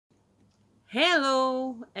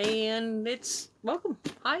Hello, and welcome.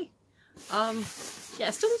 Hi. Yeah,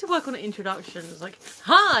 I still need to work on introductions. Like,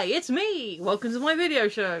 hi, it's me. Welcome to my video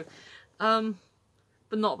show. But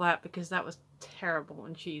not that, because that was terrible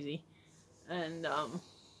and cheesy, and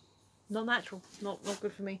not natural. Not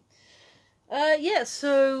good for me. Yeah.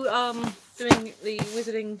 So doing the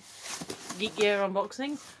Wizarding Geekgear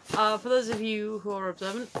unboxing. For those of you who are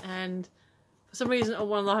observant, and for some reason are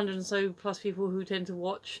one of the 100 and so plus people who tend to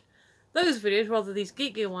watch those videos rather than these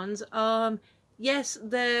Geekgear ones, yes,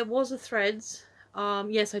 there was a Threads.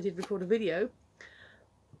 Yes, I did record a video,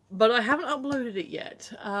 but I haven't uploaded it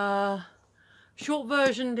yet. Short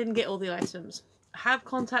version, didn't get all the items. I have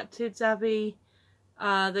contacted Zabby.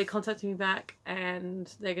 They contacted me back,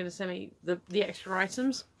 and they're going to send me the extra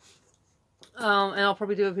items. And I'll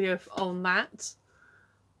probably do a video on that.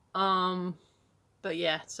 But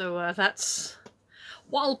yeah, so that's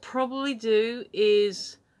what I'll probably do,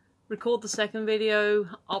 is record the second video,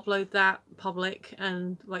 upload that public,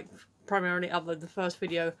 and like primarily upload the first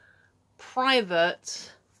video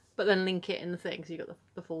private, but then link it in the thing so you got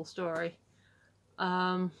the full story.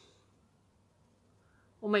 Or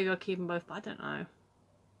maybe I'll keep them both, but I don't know.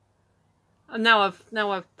 And now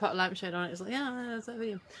I've put a lampshade on it. It's like, yeah, that's that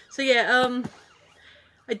video. So yeah,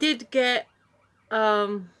 I did get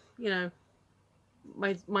you know,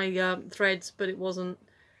 my threads, but it wasn't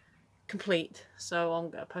complete, so I'm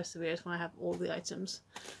going to post the videos when I have all the items.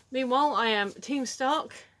 Meanwhile, I am Team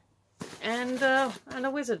Stark and a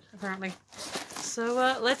wizard, apparently.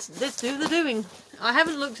 So let's do the doing. I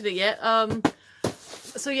haven't looked at it yet.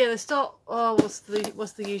 So yeah, the start. Oh, what's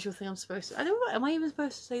the usual thing I'm supposed to? I don't know. Am I even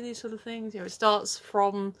supposed to say these sort of things? Yeah, it starts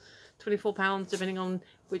from £24, depending on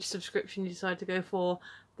which subscription you decide to go for.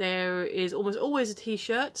 There is almost always a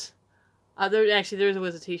T-shirt. There is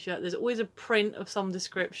always a T-shirt. There's always a print of some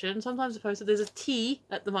description. Sometimes a poster. There's a tea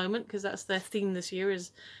at the moment, because that's their theme this year,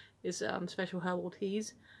 is special herbal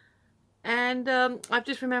teas. And I've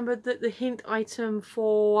just remembered that the hint item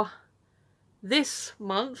for this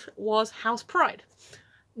month was House Pride.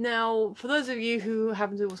 Now, for those of you who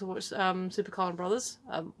happen to also watch Super Carlin Brothers,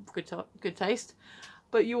 good taste,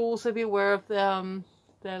 but you'll also be aware of their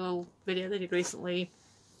little video they did recently.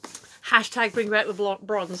 Hashtag bring back the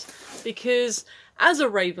bronze, because as a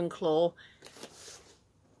Ravenclaw,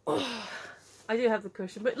 oh, I do have the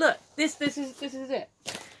cushion, but look, this is it.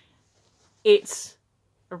 It's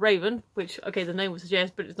a raven, which, okay, the name would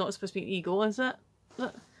suggest, but it's not supposed to be an eagle, is it?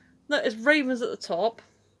 Look, it's ravens at the top,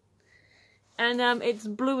 and it's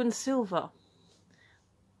blue and silver,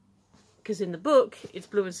 because in the book it's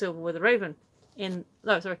blue and silver with a raven. In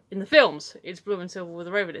the films it's blue and silver with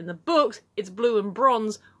a raven. In the books it's blue and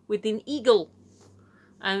bronze with an eagle.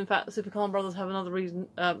 And in fact, the Super Carlin Brothers have another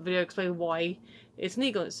video explaining why it's an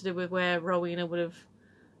eagle. It's to do with where Rowena would have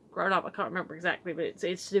grown up. I can't remember exactly, but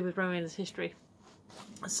it's to do with Rowena's history.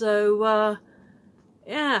 So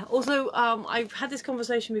yeah. Also, I've had this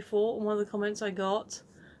conversation before, and one of the comments I got,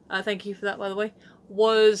 thank you for that, by the way,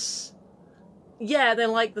 was, yeah, they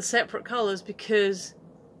like the separate colours because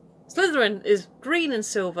Slytherin is green and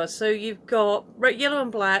silver, so you've got yellow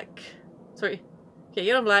and black,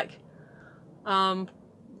 yellow and black,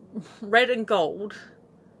 red and gold,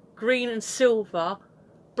 green and silver,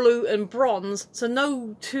 blue and bronze, so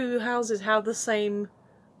no two houses have the same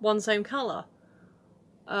colour.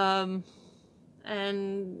 And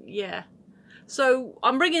yeah, so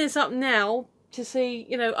I'm bringing this up now to see,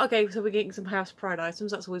 you know, okay, so we're getting some House Pride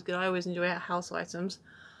items, that's always good. I always enjoy house items,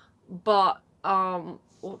 but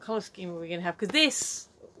what colour scheme are we going to have? Because this,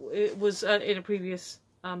 it was in a previous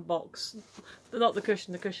box. Not the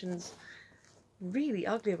cushion. The cushion's really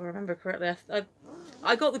ugly, if I remember correctly.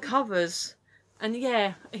 I got the covers, and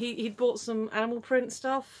yeah, he'd bought some animal print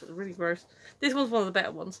stuff. Really gross. This one's one of the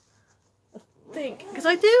better ones, I think. Because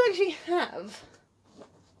I do actually have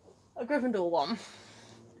a Gryffindor one.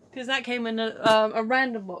 Because that came in a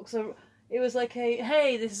random box. So it was like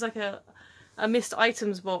hey, this is like a missed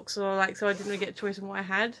items box, or like, so I didn't really get a choice on what I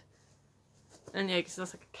had. And yeah, because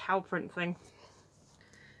that's like a cow print thing.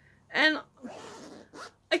 And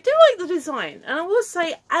I do like the design, and I will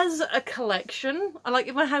say, as a collection, like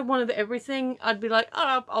if I had one of everything, I'd be like,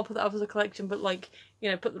 oh, I'll put that up as a collection, but like, you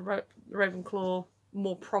know, put the Ravenclaw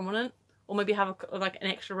more prominent, or maybe have like an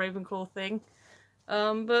extra Ravenclaw thing.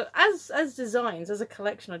 But as designs, as a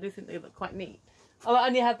collection, I do think they look quite neat. I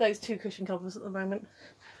only have those two cushion covers at the moment.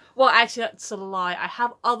 Well, actually, that's a lie. I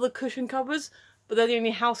have other cushion covers, but they're the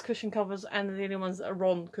only house cushion covers, and they're the only ones that are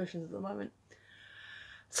on cushions at the moment.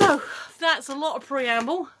 So, that's a lot of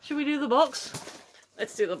preamble. Should we do the box?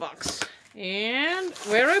 Let's do the box. And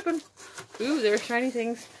we're open. Ooh, there are shiny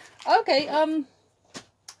things. Okay,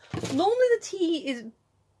 Normally the tea is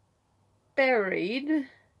buried,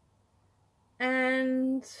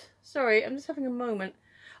 and sorry, I'm just having a moment.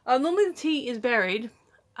 Normally the tea is buried,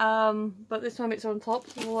 but this time it's on top.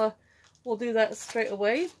 We'll do that straight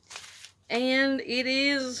away, and it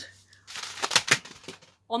is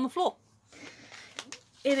on the floor.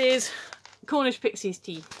 It is Cornish Pixies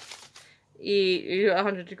tea.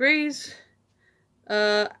 100 degrees.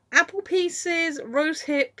 Apple pieces,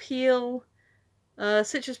 rosehip peel,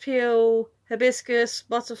 citrus peel, hibiscus,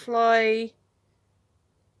 butterfly,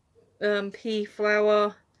 pea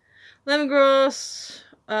flower, lemongrass,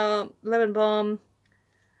 lemon balm,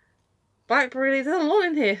 blackberry leaves. There's a lot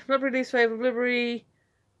in here. Blackberry leaves flavour, blueberry,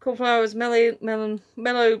 cornflowers,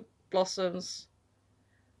 mellow blossoms.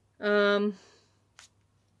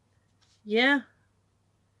 Yeah.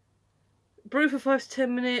 Brew for 5 to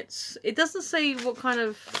 10 minutes. It doesn't say what kind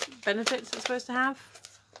of benefits it's supposed to have,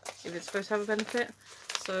 if it's supposed to have a benefit.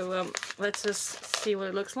 So let's just see what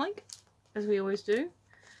it looks like, as we always do.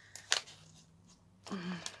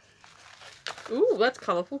 Ooh, that's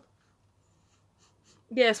colourful.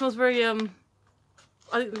 Yeah, it smells very, I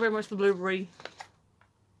think very much the blueberry.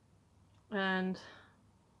 And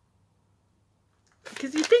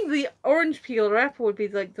because you think the orange peel or apple would be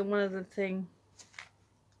like the one other thing.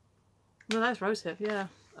 No, that's rosehip, yeah.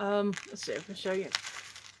 Let's see if I can show you.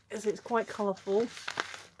 It's quite colourful.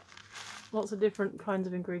 Lots of different kinds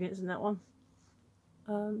of ingredients in that one.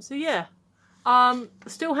 So yeah.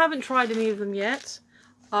 Still haven't tried any of them yet.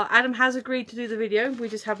 Adam has agreed to do the video. We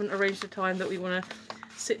just haven't arranged a time that we want to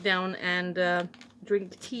sit down and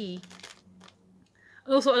drink tea.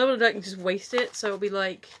 And also, I don't want to just waste it, so it'll be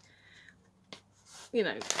like, you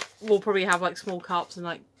know, we'll probably have like small cups and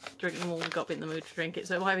like drink them all and got in the mood to drink it.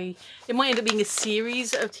 So it might end up being a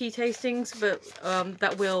series of tea tastings, but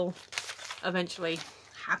that will eventually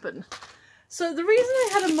happen. So the reason I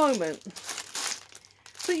had a moment,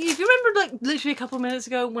 so if you remember like literally a couple of minutes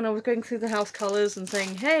ago when I was going through the house colours and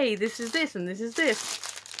saying, hey, this is this and this is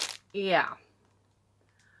this. Yeah.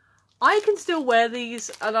 I can still wear these,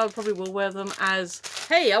 and I probably will wear them as,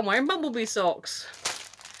 hey, I'm wearing bumblebee socks.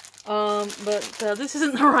 But this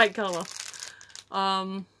isn't the right colour.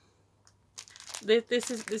 This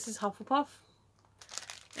is Hufflepuff.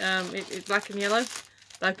 It's black and yellow.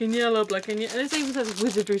 Black and yellow, black and yellow. And it even says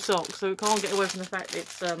Wizardry socks, so it can't get away from the fact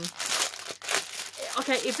it's,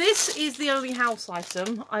 okay, if this is the only house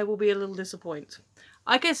item, I will be a little disappointed.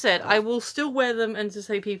 Like I said, I will still wear them and to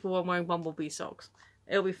say people I'm wearing bumblebee socks.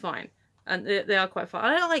 It'll be fine. And they are quite fun.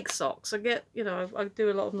 I don't like socks. I get, you know, I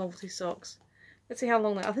do a lot of novelty socks. Let's see how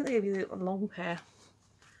long they are. I think they give you a long pair.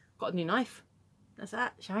 Got a new knife. That's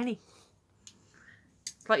that. Shiny.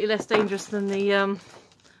 Slightly less dangerous than the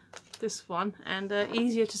this one, and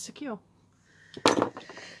easier to secure.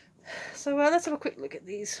 So let's have a quick look at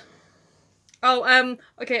these. Oh,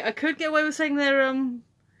 okay, I could get away with saying they're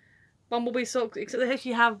bumblebee socks, except they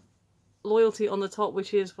actually have loyalty on the top,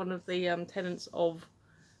 which is one of the tenets of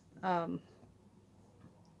Hufflepuff.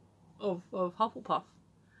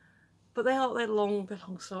 But they're long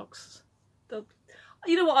socks.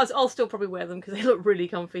 You know what? I'll still probably wear them because they look really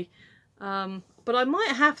comfy. But I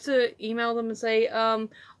might have to email them and say,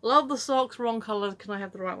 love the socks, wrong colour. Can I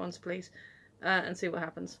have the right ones, please? And see what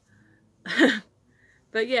happens.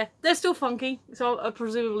 But yeah, they're still funky. So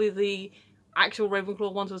presumably the actual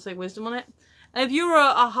Ravenclaw ones will say wisdom on it. And if you're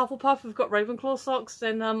a Hufflepuff who've got Ravenclaw socks,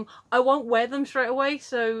 then I won't wear them straight away.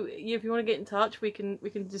 So if you want to get in touch, we can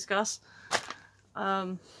discuss.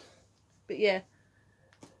 But yeah.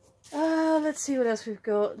 Let's see what else we've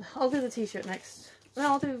got. I'll do the t-shirt next.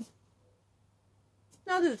 No, I'll do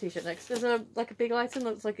the t-shirt next. There's a big item that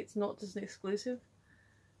looks like it's not just an exclusive.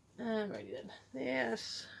 Alrighty then.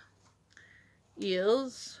 Yes.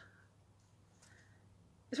 Ears.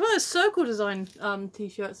 It's one of those circle design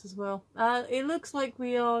t-shirts as well. It looks like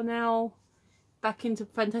we are now back into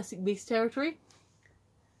Fantastic Beasts territory.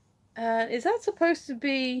 Is that supposed to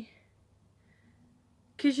be...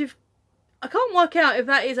 Because I can't work out if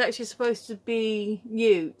that is actually supposed to be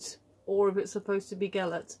Newt or if it's supposed to be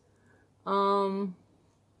Gellert. I'm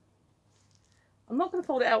not going to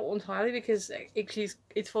fold it out entirely because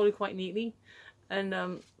it's folded quite neatly, and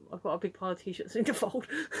I've got a big pile of t-shirts I need to fold.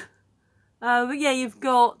 But yeah, you've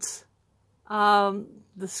got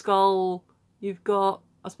the skull. You've got,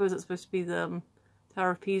 I suppose that's supposed to be the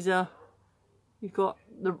Tower of Pisa. You've got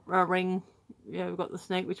the ring. Yeah, we've got the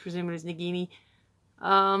snake, which presumably is Nagini.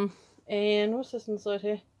 And what's this inside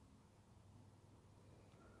here?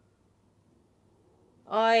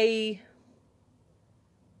 I'm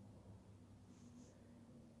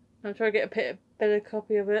trying to get a better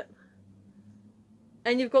copy of it.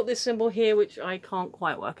 And you've got this symbol here, which I can't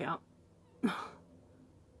quite work out.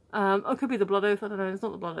 it could be the Blood Oath, I don't know, it's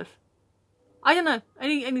not the Blood Oath. I don't know.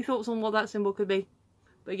 Any thoughts on what that symbol could be?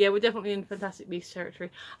 But yeah, we're definitely in Fantastic Beasts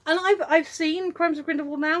territory. And I've seen Crimes of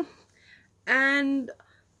Grindelwald now, and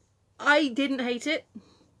I didn't hate it,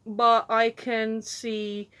 but I can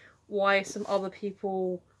see why some other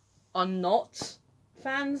people are not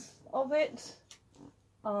fans of it.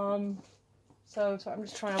 So sorry, I'm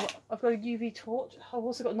just trying. I've got a UV torch. I've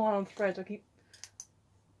also got nylon thread.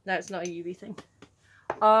 No, it's not a UV thing.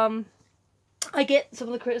 I get some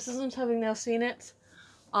of the criticisms having now seen it.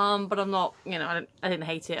 But I'm not, you know, I didn't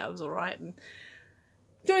hate it. I was alright. And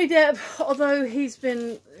Johnny Depp, although he's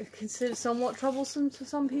been considered somewhat troublesome to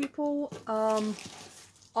some people, I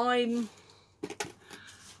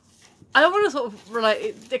don't want to sort of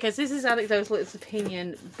relate. Okay, so this is anecdotal, it's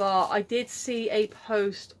opinion, but I did see a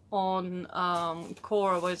post on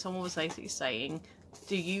Quora where someone was basically saying,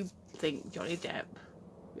 "Do you think Johnny Depp?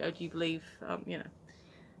 Do you believe, you know,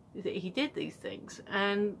 that he did these things?"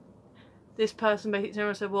 And this person basically turned around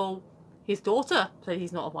and said, well, his daughter said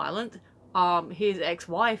he's not violent. His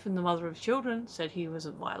ex-wife and the mother of his children said he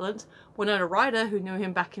wasn't violent. Winona Ryder, who knew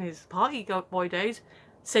him back in his party boy days,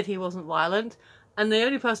 said he wasn't violent. And the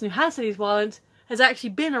only person who has said he's violent has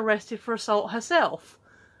actually been arrested for assault herself.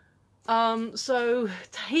 So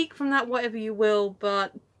take from that whatever you will,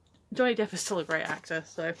 but Johnny Depp is still a great actor.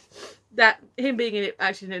 So that him being in it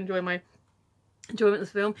actually didn't enjoy my enjoyment of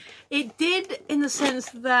the film. It did in the sense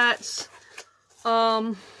that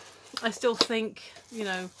I still think, you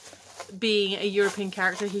know, being a European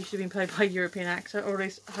character, he should have been played by a European actor, or at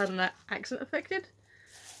least had an accent affected.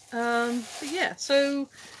 But yeah, so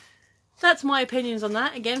that's my opinions on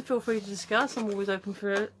that. Again, feel free to discuss. I'm always open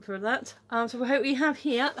for that. So we have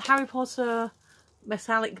here the Harry Potter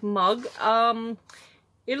metallic mug.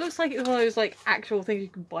 It looks like it's one of those like actual things you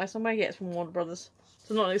can buy somewhere. Yeah, it's from Warner Brothers.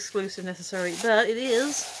 So not exclusive necessarily, but it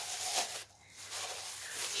is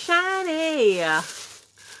shiny.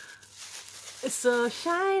 It's so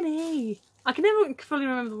shiny. I can never fully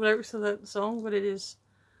remember the lyrics of that song, but it is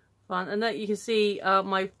fun. And that you can see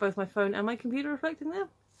both my phone and my computer reflecting there.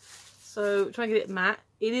 So try and get it matte.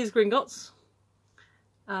 It is Gringotts.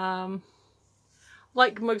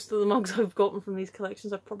 Like most of the mugs I've gotten from these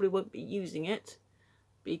collections, I probably won't be using it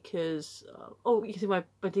because oh, you can see my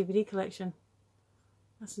DVD collection.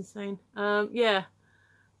 That's insane. Yeah,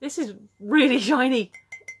 this is really shiny.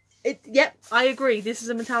 Yep, I agree. This is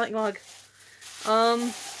a metallic mug.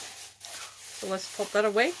 So let's pop that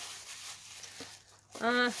away.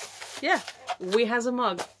 Yeah, we has a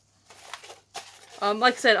mug.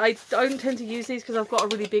 Like I said, I don't tend to use these because I've got a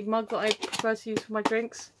really big mug that I prefer to use for my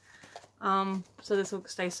drinks. So this will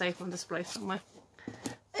stay safe on display somewhere.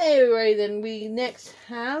 Anyway, then we next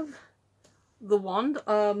have the wand,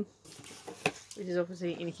 which is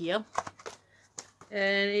obviously in here,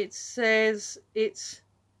 and it says it's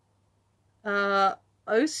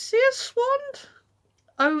Osseus wand,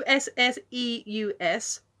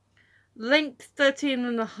 Osseus, length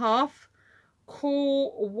 13.5,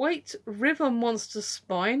 core white river monster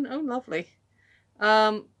spine. Oh, lovely.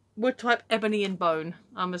 Wood type ebony and bone.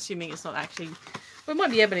 I'm assuming it's not actually, well, it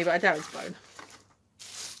might be ebony, but I doubt it's bone.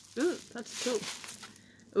 Ooh, that's cool.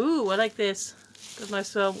 Ooh, I like this. Got a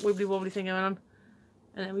nice wibbly wobbly thing going on.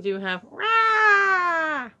 And then we do have,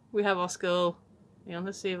 rah! We have our skull. Hang on,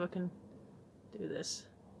 let's see if I can do this.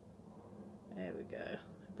 There we go.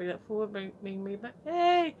 Bring that forward, bring me back.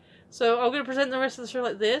 Hey! So I'm going to present the rest of the show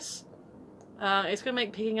like this. It's going to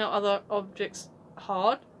make picking out other objects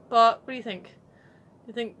hard, but what do you think? Do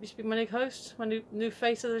you think you should be my new host? My new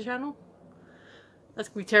face of the channel? That's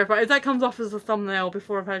going to be terrifying. If that comes off as a thumbnail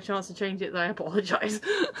before I've had a chance to change it, then I apologise.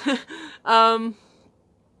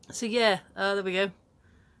 So yeah, there we go.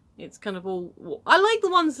 It's kind of all... I like the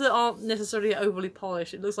ones that aren't necessarily overly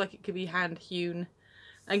polished. It looks like it could be hand-hewn.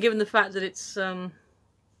 And given the fact that it's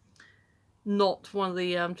not one of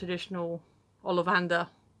the traditional Ollivander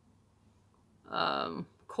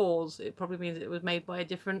cores, it probably means it was made by a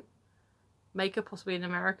different maker, possibly an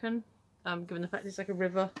American. Given the fact it's like a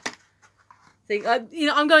river thing. You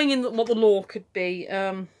know, I'm going in what the lore could be.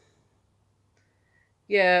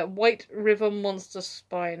 Yeah, white river monster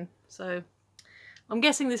spine. So I'm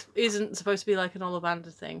guessing this isn't supposed to be like an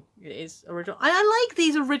Ollivander thing. It is original. I like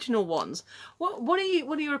these original ones. What are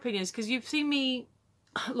your opinions? Because you've seen me,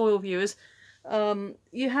 loyal viewers,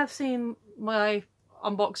 you have seen my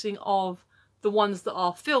unboxing of the ones that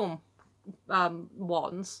are film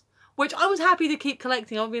ones, which I was happy to keep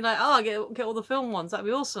collecting. I'd be like, oh, I get all the film ones. That'd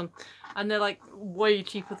be awesome. And they're like way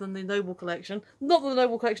cheaper than the Noble collection. Not that the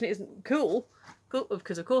Noble collection isn't cool,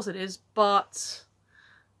 because of course it is, but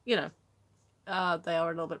you know, they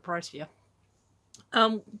are a little bit pricier.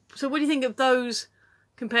 So what do you think of those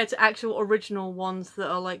compared to actual original ones that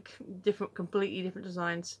are like different, completely different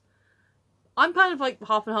designs? I'm kind of like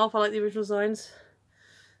half and half. I like the original designs,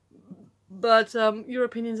 but your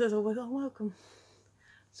opinions as always are welcome.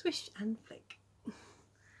 Swish and flick.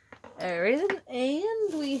 There is an,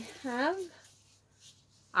 and we have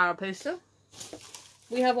our poster.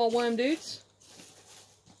 We have our worm dudes.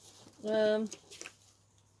 Okay,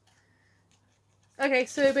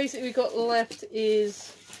 so basically we got left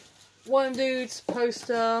is worm dudes,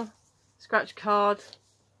 poster, scratch card,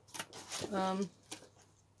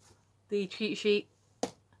 the cheat sheet,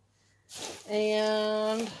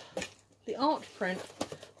 and the art print.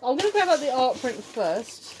 I'm going to grab out the art print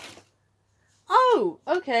first. Oh,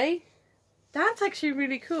 okay. That's actually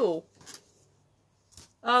really cool.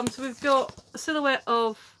 So we've got a silhouette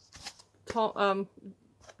of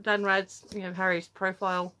Dan Rad's, Harry's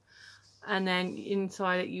profile, and then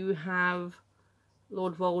inside it you have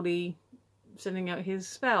Lord Voldy sending out his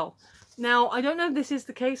spell. Now, I don't know if this is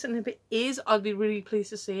the case, and if it is, I'd be really pleased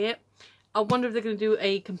to see it. I wonder if they're going to do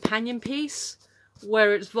a companion piece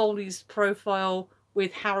where it's Voldy's profile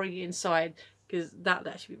with Harry inside, because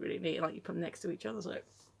that should be really neat. Like, you put them next to each other, so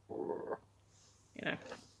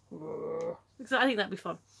because I think that'd be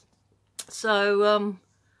fun. So,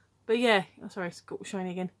 but yeah, oh, sorry, it's got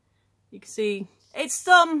shiny again. You can see it's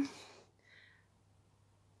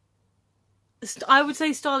I would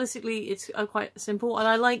say stylistically it's quite simple, and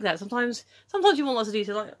I like that. Sometimes you want lots of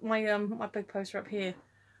detail, like my big poster up here.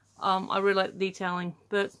 I really like the detailing,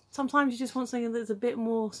 but sometimes you just want something that's a bit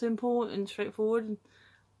more simple and straightforward, and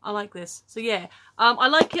I like this. So yeah, I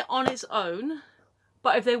like it on its own,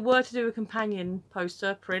 but if they were to do a companion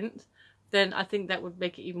poster print, then I think that would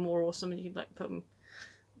make it even more awesome, and you could like put them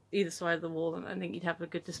either side of the wall, and I think you'd have a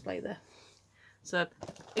good display there. So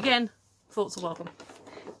again, thoughts are welcome.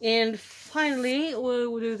 And finally,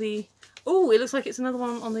 we'll do the... Oh, it looks like it's another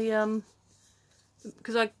one on the...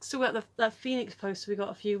 Because I still got that Phoenix poster we got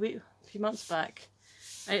a few months back.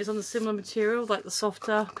 And it's on the similar material, like the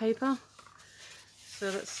softer paper. So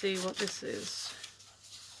let's see what this is.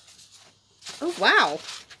 Oh, wow.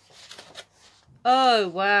 Oh,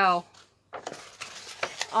 wow.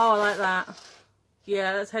 Oh, I like that.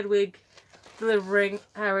 Yeah, that's Hedwig delivering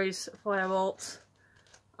Harry's firebolt.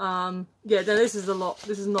 Yeah, no, this is a lot.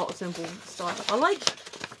 This is not a simple style. I like,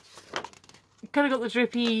 kind of got the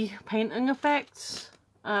drippy painting effects.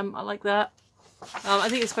 I like that. I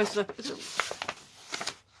think it's supposed to look,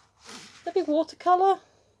 that be watercolor,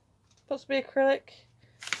 possibly acrylic.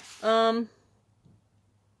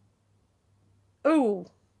 Oh,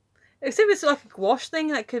 except it's like a gouache thing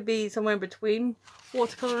that could be somewhere in between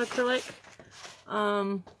watercolor and acrylic.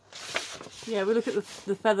 Yeah, we look at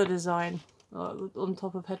the feather design on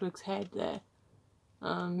top of Hedwig's head there.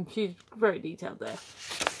 She's very detailed there.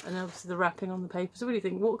 And obviously the wrapping on the paper. So what do you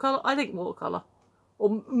think? Watercolour? I think watercolour.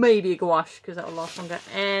 Or maybe a gouache, because that will last longer.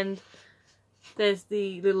 And there's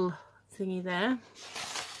the little thingy there.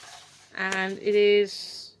 And it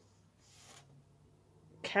is...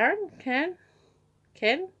 Ken?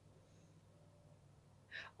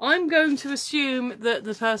 I'm going to assume that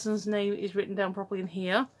the person's name is written down properly in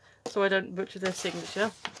here, so I don't butcher their signature.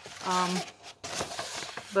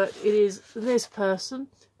 But it is this person,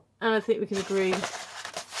 and I think we can agree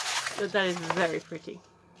that that is very pretty.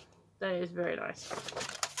 That is very nice.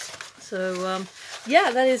 So, yeah,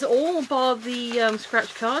 that is all bar the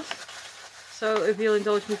scratch card. So if you'll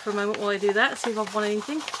indulge me for a moment while I do that, see if I've won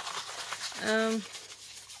anything.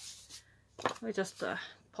 Let me just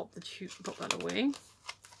pop that away.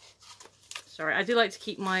 Sorry, I do like to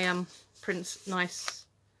keep my prints nice.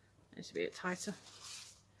 Needs to be a bit tighter.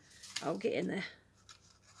 Oh, get in there.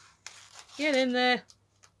 Get in there.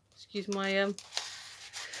 Excuse my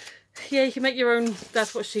yeah, you can make your own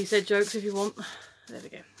 "that's what she said" jokes if you want. There we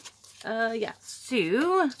go. Yeah,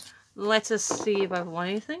 so let us see if I've won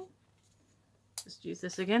anything. Just use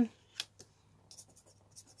this again.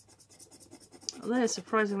 Oh, that is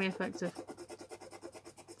surprisingly effective.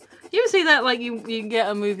 You ever see that, like, you get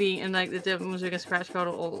a movie and, like, the devil's doing a scratch card,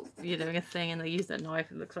 or you're doing a thing and they use that knife,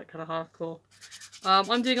 it looks like kind of hardcore.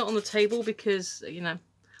 I'm doing it on the table because, you know,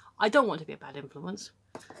 I don't want to be a bad influence.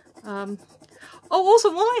 Oh,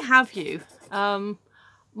 also, while I have you,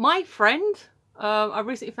 my friend, I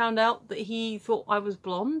recently found out that he thought I was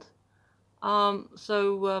blonde.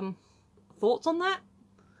 So, thoughts on that?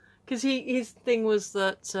 Because his thing was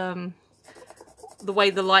that, the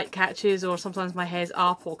way the light catches, or sometimes my hair's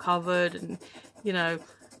up or covered, and you know,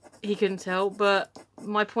 he couldn't tell. But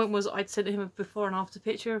my point was, I'd sent him a before and after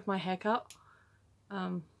picture of my haircut.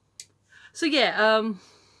 So yeah,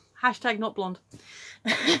 Hashtag not blonde.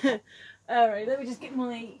 Alright, let me just get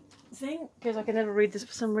my thing, because I can never read this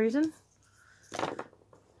for some reason.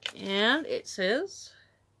 And it says,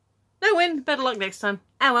 no win, better luck next time.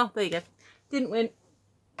 Oh well, there you go. Didn't win.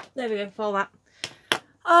 There we go, follow that.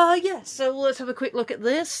 Yeah, so let's have a quick look at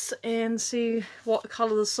this and see what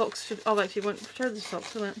colour the socks should... Oh, actually, I won't show the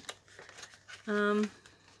socks, will it?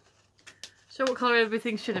 Show what colour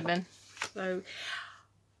everything should have been. So,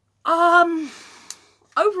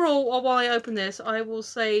 overall, while I open this, I will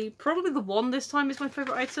say probably the wand this time is my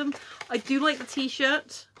favourite item. I do like the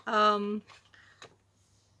t-shirt,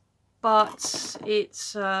 but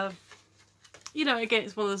it's, you know, again,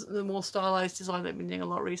 it's one of the more stylised designs I've been doing a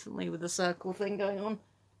lot recently with the circle thing going on.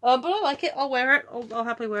 But I like it. I'll wear it. I'll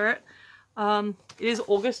happily wear it. It is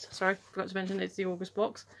August. Sorry, forgot to mention it's the August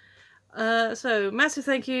box. So, massive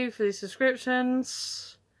thank you for the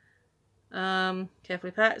subscriptions.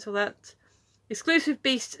 Carefully packed, all that. Exclusive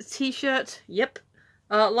Beast t-shirt. Yep.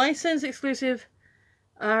 License exclusive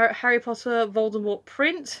Harry Potter Voldemort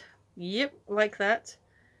print. Yep, like that.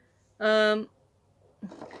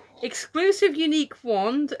 Exclusive unique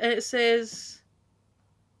wand, and it says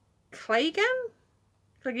Claygan?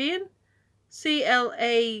 Claygan?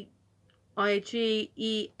 C-L-A-I-G-E-A-N-N.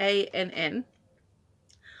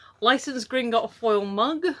 Licensed Gringotts foil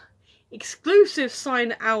mug. Exclusive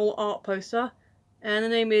signed owl art poster. And the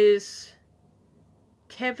name is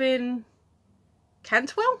Kevin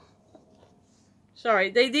Cantwell?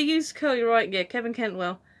 Sorry, they use curly writing. Yeah, Kevin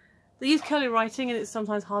Cantwell. They use curly writing and it's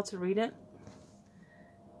sometimes hard to read it.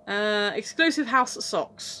 Exclusive house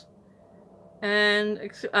socks. And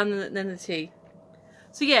then the tea.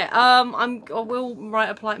 So yeah, I will write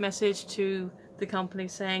a polite message to the company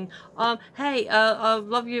saying, hey, I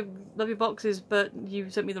love your boxes, but you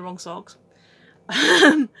sent me the wrong socks.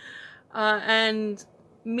 And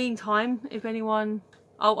meantime, if anyone,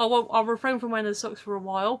 I'll refrain from wearing the socks for a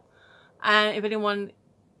while. And if anyone,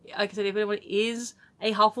 like I said, if anyone is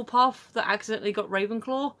a Hufflepuff that accidentally got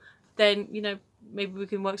Ravenclaw, then, you know, maybe we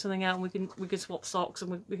can work something out and we can swap socks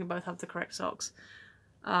and we can both have the correct socks.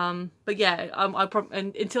 But yeah,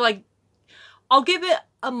 until I'll give it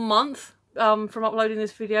a month from uploading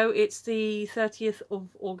this video. It's the 30th of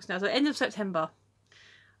August now, so end of September.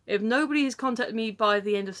 If nobody has contacted me by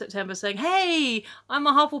the end of September saying, hey, I'm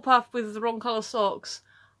a Hufflepuff with the wrong colour socks,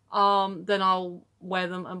 then I'll wear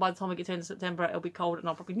them, and by the time we get to the end of September it'll be cold and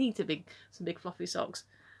I'll probably need some big fluffy socks.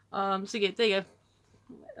 So yeah, there you go.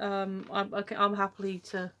 I'm happy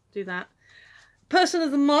to do that. Person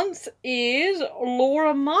of the month is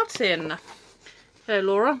Laura Martin. Hello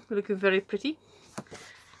Laura, you're looking very pretty.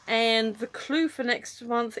 And the clue for next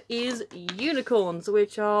month is unicorns,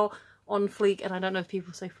 which are on fleek, and I don't know if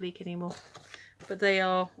people say fleek anymore, but they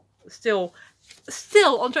are still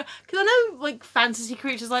on track. Because I know like fantasy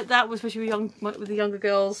creatures like that, especially with the younger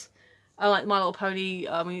girls. I like My Little Pony.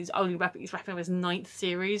 I mean, he's wrapping up his 9th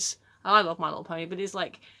series. I love My Little Pony, but it's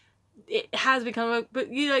like it has become.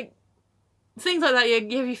 But you like things like that.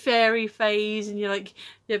 You have your fairy phase, and you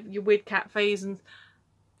have your weird cat phase, and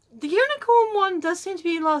the unicorn one does seem to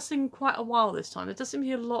be lasting quite a while this time. There does seem to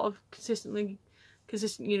be a lot of consistent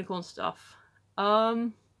unicorn stuff.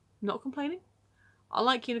 Not complaining. I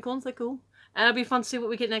like unicorns, they're cool. And it'll be fun to see what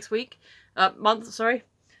we get next week. Month, sorry.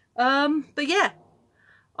 But yeah.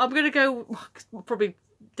 I'm going to go, probably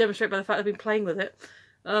demonstrate by the fact I've been playing with it.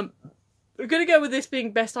 We're going to go with this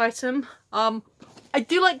being best item. I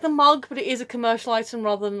do like the mug, but it is a commercial item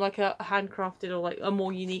rather than like a handcrafted or like a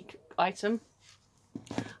more unique item.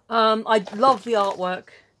 I love the artwork.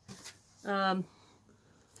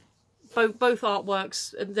 Both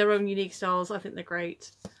artworks, their own unique styles, I think they're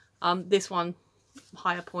great. This one,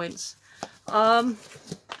 higher points. And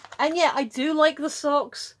yeah, I do like the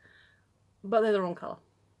socks, but they're the wrong colour.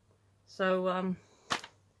 So,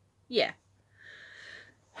 yeah.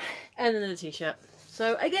 And then the t-shirt.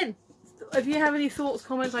 So again, if you have any thoughts,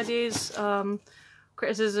 comments, ideas,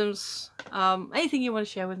 criticisms, anything you want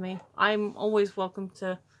to share with me, I'm always welcome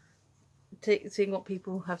to seeing what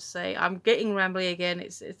people have to say. I'm getting rambly again.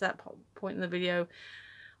 It's that point in the video.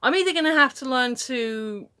 I'm either going to have to learn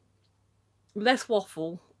to less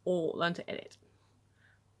waffle or learn to edit.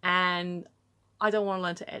 And I don't want to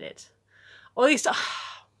learn to edit. Or at least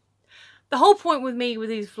the whole point with me with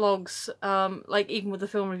these vlogs, like even with the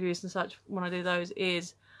film reviews and such, when I do those,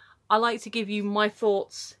 is I like to give you my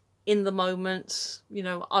thoughts in the moment, you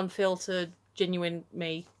know, unfiltered, genuine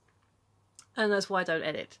me. And that's why I don't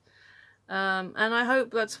edit. And I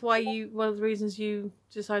hope that's why one of the reasons you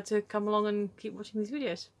decide to come along and keep watching these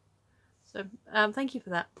videos. So, thank you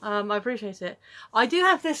for that. I appreciate it. I do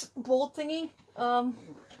have this board thingy,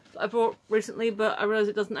 I bought recently, but I realised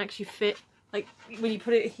it doesn't actually fit. Like, when you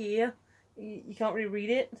put it here, you can't really read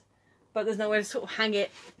it, but there's no way to sort of hang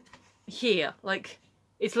it here. Like,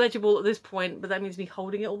 it's legible at this point, but that means me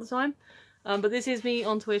holding it all the time. But this is me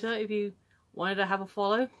on Twitter if you wanted to have a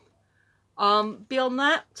follow. Beyond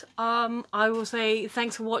that, I will say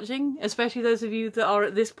thanks for watching, especially those of you that are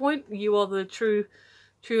at this point. You are the true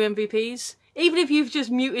MVPs. Even if you've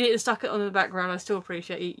just muted it and stuck it on in the background, I still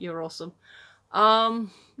appreciate you. You're awesome.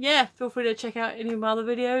 Yeah, feel free to check out any of my other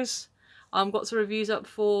videos. Got some reviews up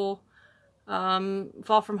for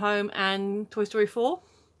Far From Home and Toy Story 4.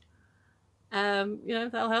 You know,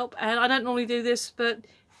 that'll help. And I don't normally do this, but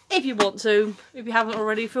if you want to, if you haven't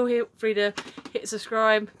already, feel free to hit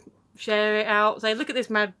subscribe, share it out, say, look at this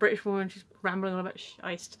mad British woman, she's rambling on about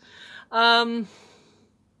shite.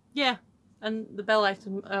 Yeah, and the bell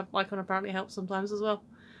icon apparently helps sometimes as well.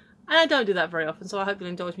 And I don't do that very often, so I hope you'll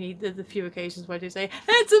indulge me the few occasions where I do say,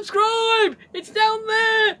 hit subscribe! It's down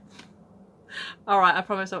there! Alright, I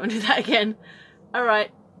promise I won't do that again.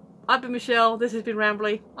 Alright, I've been Michelle, this has been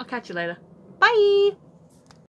Rambly. I'll catch you later. Bye!